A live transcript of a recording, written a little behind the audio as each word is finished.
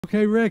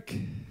Okay, Rick.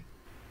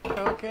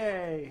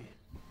 Okay.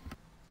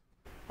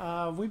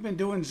 We've been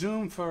doing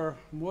Zoom for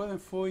more than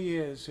 4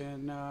 years,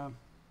 and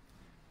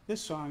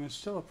this song is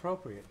still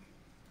appropriate.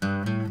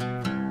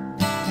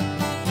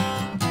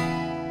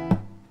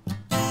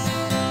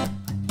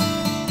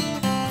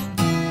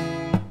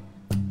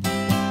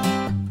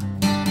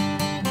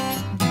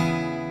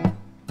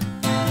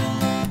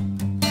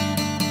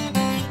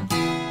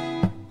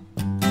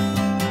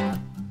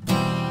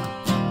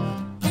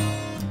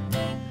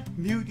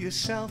 Mute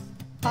yourself,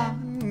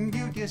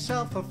 unmute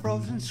yourself, a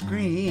frozen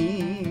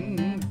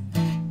screen.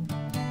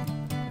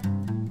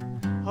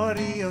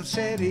 Audio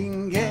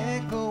setting,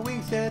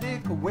 echoing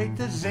static, wait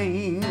to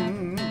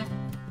zing.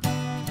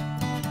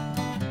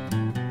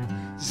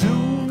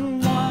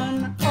 Zoom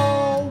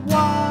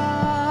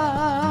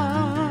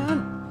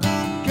 101.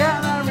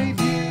 Gallery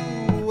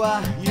view,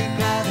 you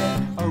got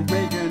it.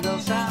 Original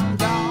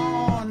sound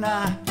on.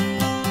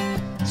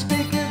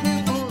 Speaker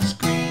view full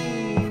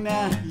screen,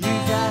 you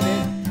got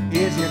it.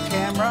 Is your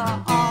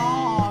camera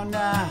on?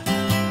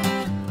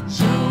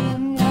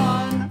 Zoom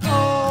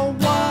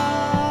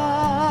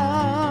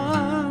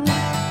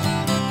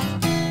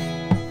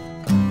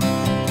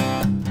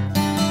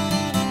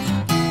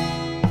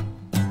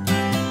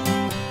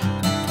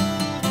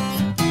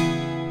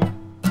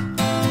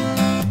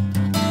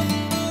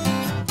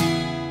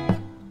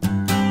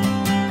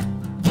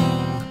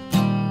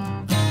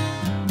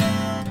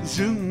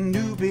Zoom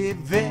newbie,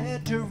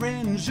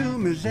 veteran,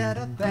 Zoom, is that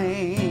a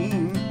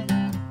thing?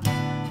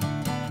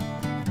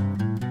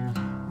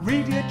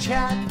 Read your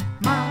chat,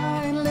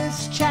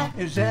 mindless chat,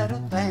 is that a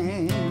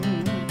thing?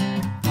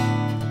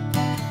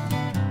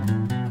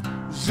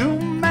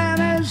 Zoom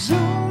manners,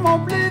 Zoom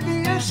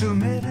oblivious,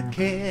 Zoom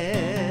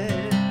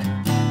etiquette.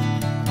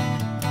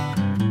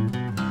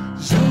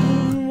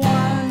 Zoom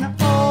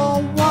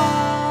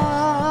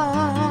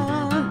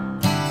 101.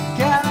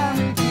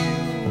 Gallery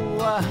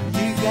view,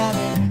 you got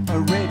it.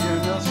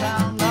 Original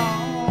sound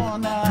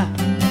on.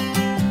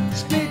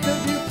 Speaker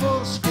view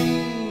full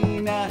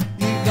screen,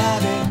 you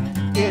got it.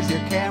 Is your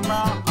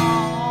camera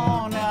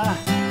on?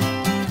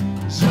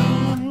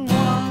 Zoom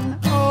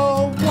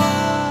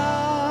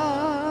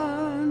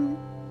 101.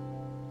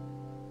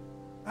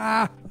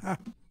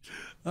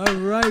 All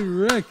right,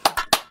 Rick.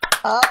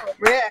 Oh,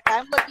 Rick,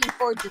 I'm looking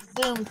forward to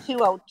Zoom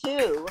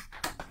 202,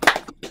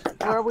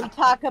 where we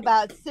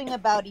sing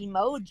about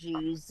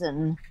emojis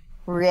and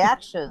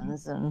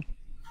reactions, and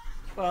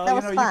Well, that you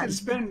was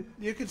know, fun.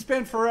 you can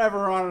spend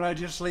forever on it. I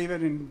just leave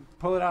it and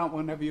pull it out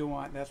whenever you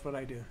want. That's what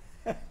I do.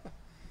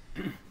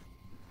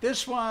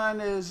 This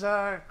one is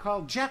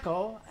called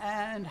Jekyll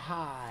and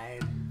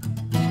Hyde.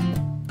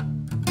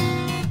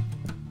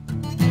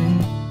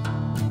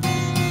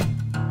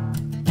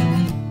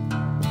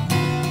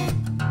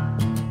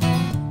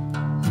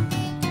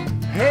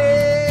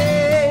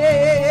 Hey,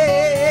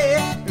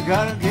 you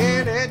gotta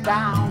get it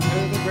down to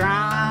the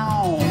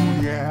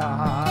ground,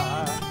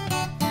 yeah.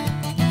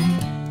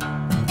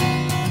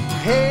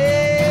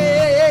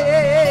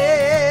 Hey,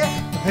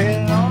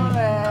 feel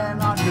lonely,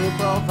 not too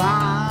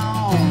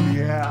profound,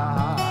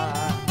 yeah.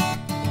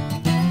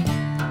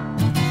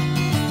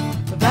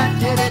 That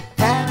did it,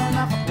 had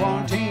enough of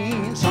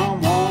quarantine.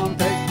 Someone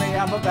picked me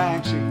up a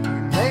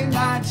backseat. Late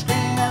night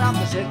screaming, I'm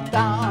to sit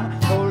down,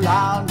 so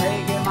loud,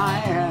 taking my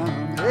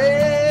hand.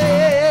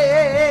 Hey,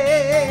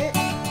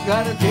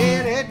 gotta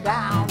get it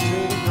down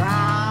to the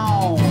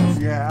ground,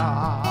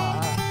 yeah.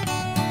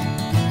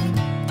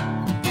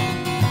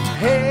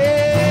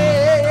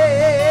 Hey,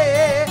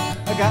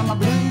 I got my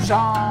blues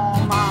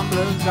on,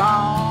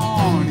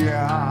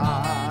 yeah.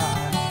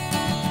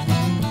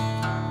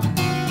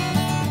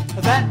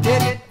 That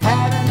did it,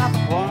 had enough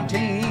of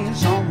quarantine.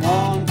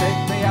 Someone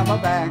picked me up a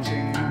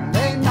backseat.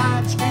 Late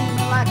night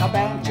screaming like a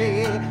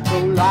banshee, so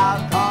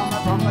loud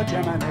coming from the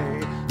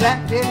chimney.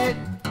 That did it.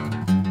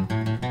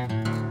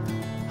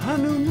 A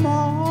new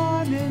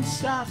morning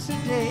starts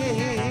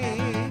today.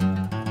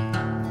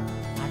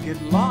 I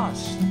get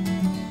lost.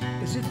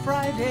 Is it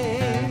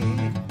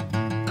Friday?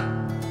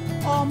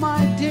 All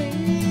my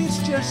days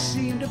just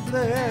seem to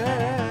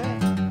blur.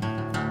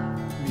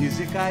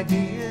 Music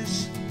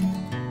ideas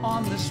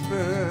on the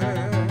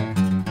spur.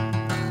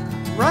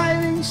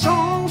 Writing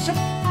songs to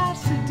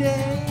pass the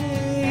day.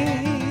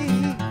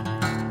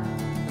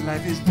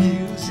 Life is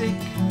music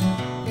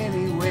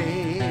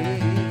anyway.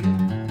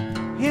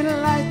 In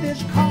life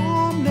there's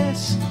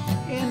calmness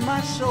in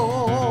my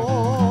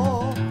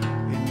soul.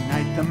 In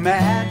night the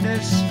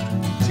madness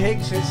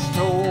takes its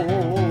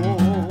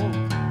toll.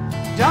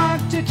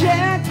 Dr.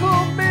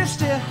 Jekyll,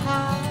 Mr.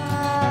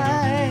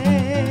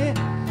 Hyde,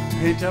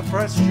 hint of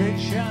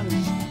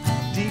frustrations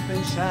deep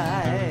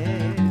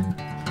inside.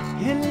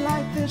 In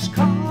life there's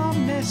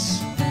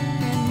calmness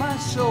in my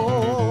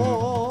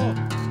soul.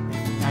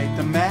 At night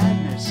the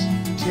madness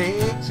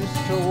takes its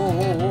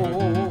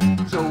toll.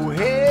 So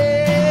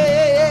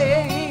hey,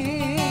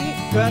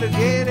 gotta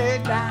get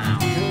it down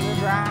to the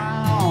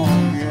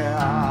ground,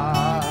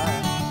 yeah.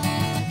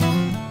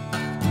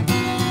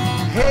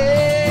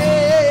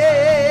 Hey,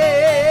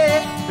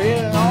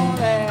 feel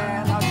lonely,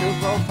 not too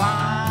profound.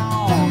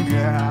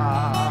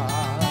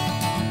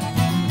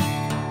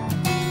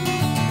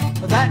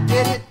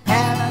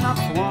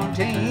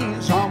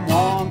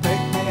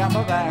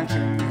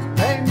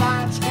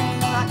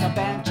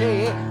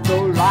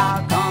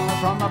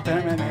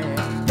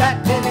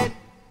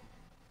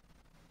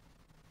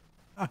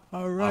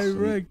 All right, Awesome.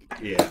 Rick.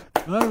 Yeah.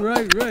 All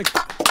right, Rick.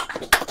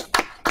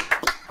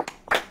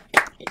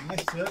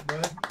 Nice set,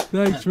 bud.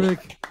 Thanks,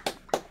 Rick.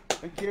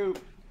 Thank you.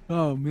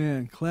 Oh,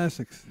 man,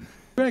 classics.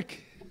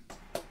 Rick.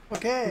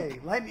 Okay,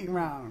 lightning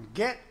round.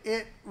 Get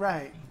it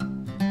right.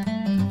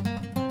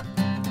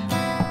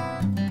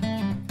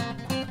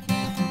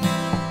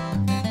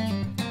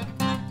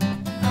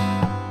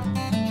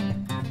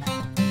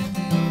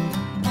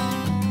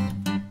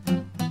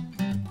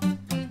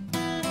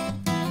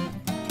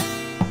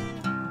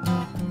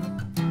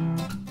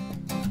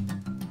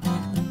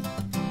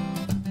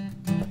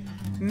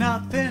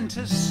 Nothing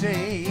to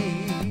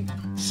say,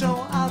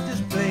 so I'll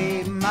just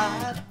play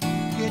my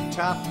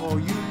guitar for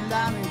you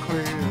loud and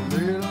clear.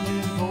 Little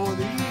for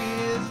the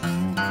years,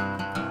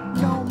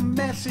 no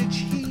message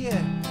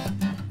here,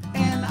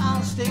 and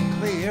I'll stay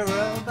clear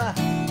of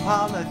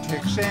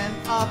politics and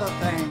other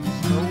things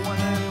no one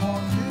really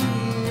wants to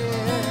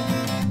hear.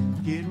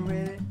 Getting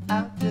ready,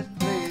 I'll just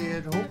play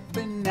it,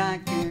 hoping I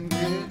can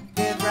get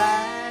it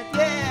right.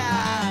 Yeah.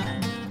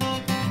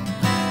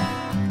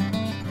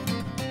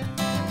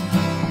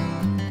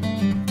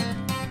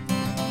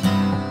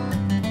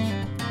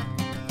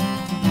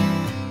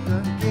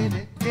 Get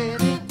it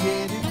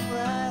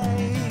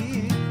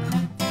right.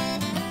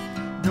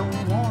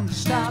 Don't want to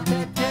stop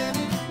it till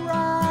it's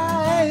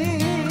right.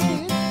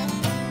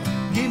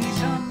 Give me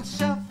some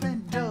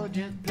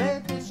self-indulgence,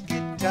 play this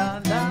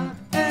guitar loud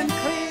and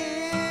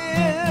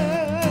clear.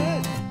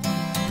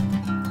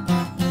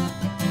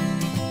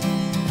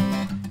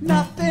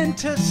 Nothing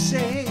to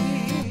say,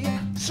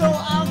 so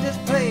I'll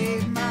just play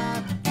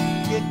my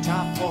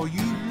guitar for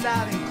you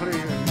loud and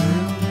clear.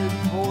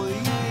 For the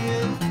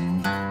years,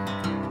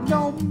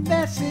 no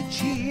message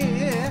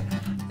here,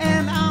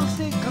 and I'll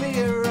stay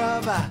clear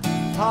of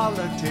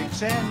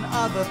politics and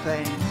other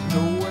things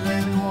no one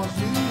really wants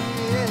to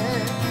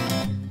hear.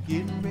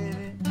 Getting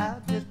ready,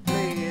 I'll just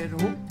play it,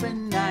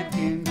 hoping I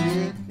can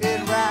get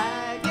it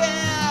right.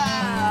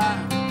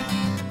 Yeah.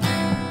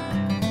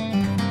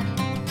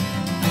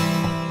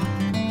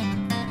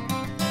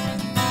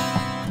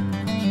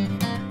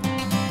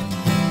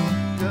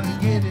 Gonna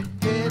get it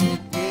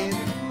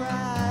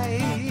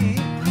right.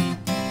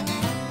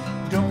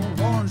 Don't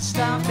want to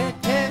stop it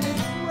till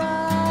it's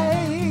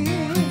right.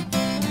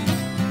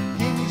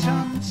 Give me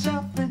some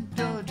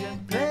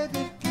self-indulgence, play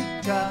the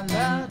guitar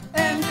loud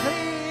and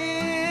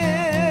clear.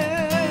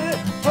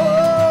 Oh.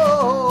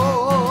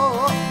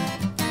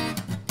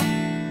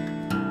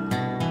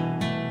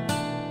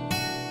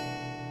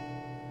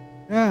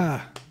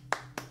 Yeah.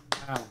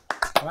 Wow.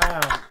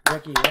 Wow,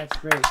 Ricky, that's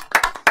great.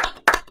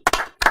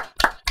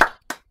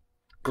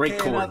 Great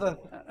Okay, chord.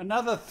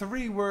 another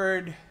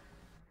three-word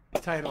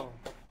title.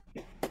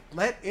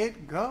 Let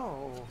It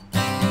Go.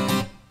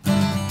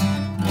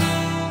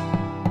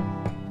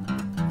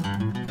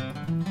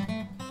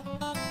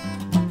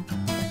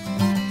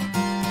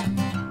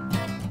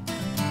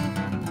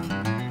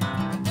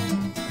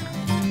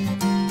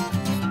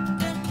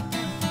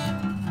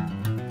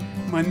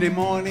 Monday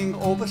morning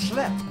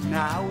overslept,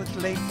 now it's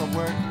late for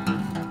work.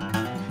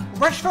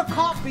 Rushed for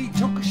coffee,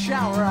 took a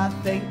shower, I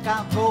think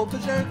I'll go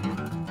berserk.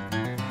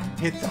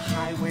 Hit the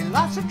highway,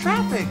 lots of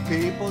traffic,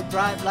 people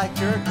drive like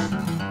jerks.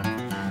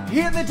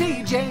 Hear the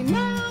DJ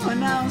now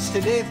announce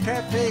today's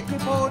traffic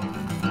report.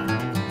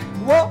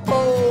 Whoa,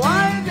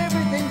 why is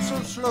everything so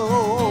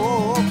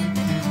slow?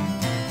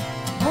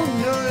 Oh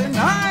no,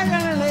 I'm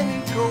gonna let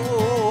it go.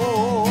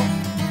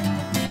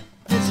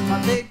 This is my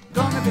date,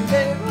 gonna be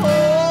late. Oh.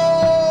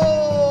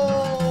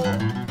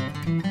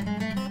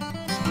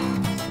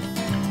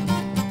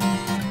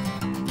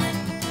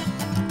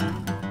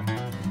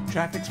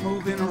 Traffic's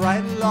moving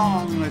right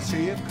along, let's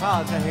see if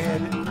cars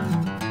ahead.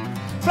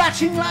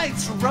 Flashing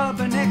lights,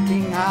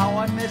 rubbernecking, how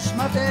I miss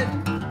my bed.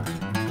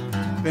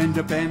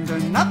 Bender, bender,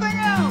 nothing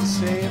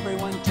else,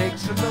 everyone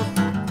takes a look.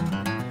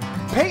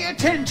 Pay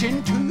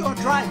attention to your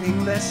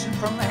driving lesson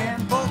from the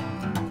handbook.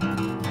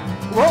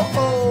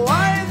 Whoa,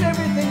 why is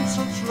everything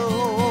so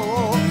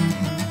slow?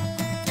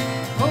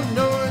 Oh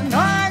no,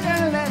 I'm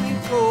gonna let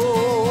it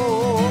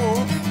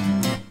go.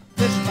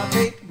 This is my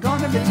fate,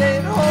 gonna be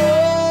late. Oh,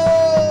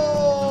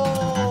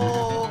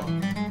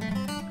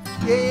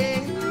 yeah.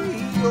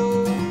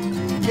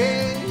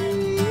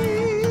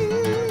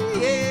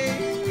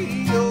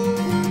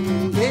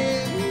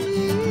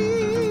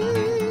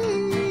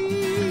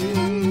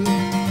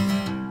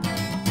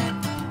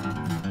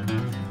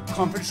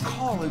 Comfort's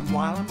calling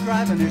while I'm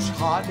driving, it's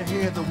hard to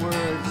hear the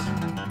words.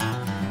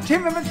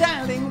 Timber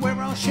dialing,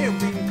 we're all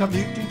sharing,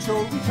 commuting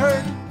so we've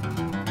heard.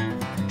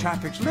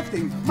 Traffic's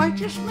lifting, might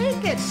just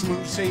make it,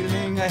 smooth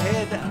sailing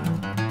ahead.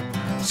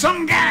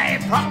 Some guy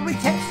probably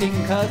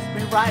texting, cause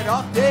me right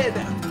off dead.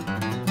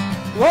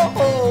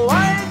 Whoa,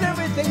 why is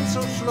everything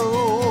so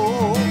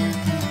slow?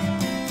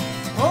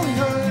 Oh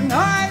no,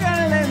 I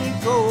gotta let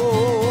it go.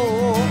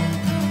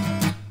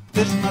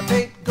 This is my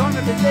fate,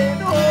 gonna be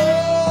late. Oh,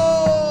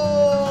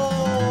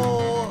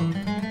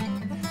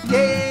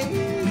 yeah,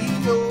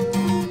 yo,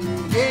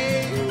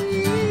 yeah,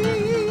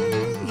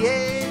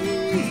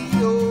 yeah,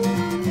 yo,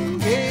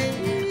 yeah.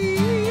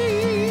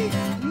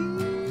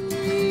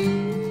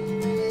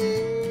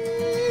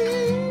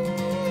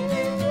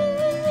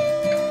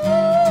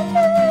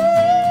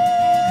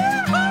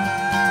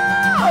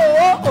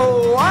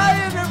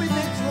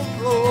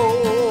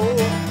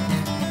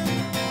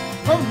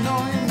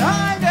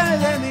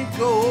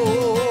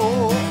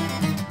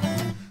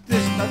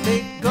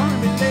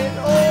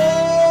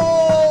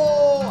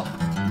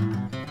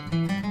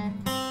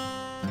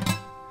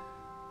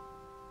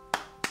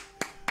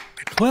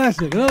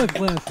 classic. Another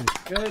classic.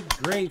 Good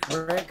grief,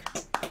 Rick.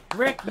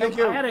 Rick, Thank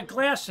you you. had a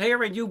glass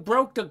here and you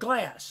broke the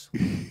glass.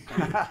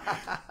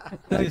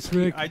 Thanks,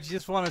 Rick. I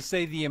just want to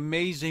say the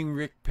amazing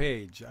Rick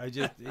Page. I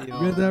just,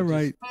 Get that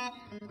right.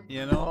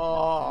 you know.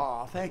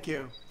 Oh, thank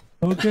you.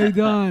 Okay,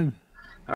 Don.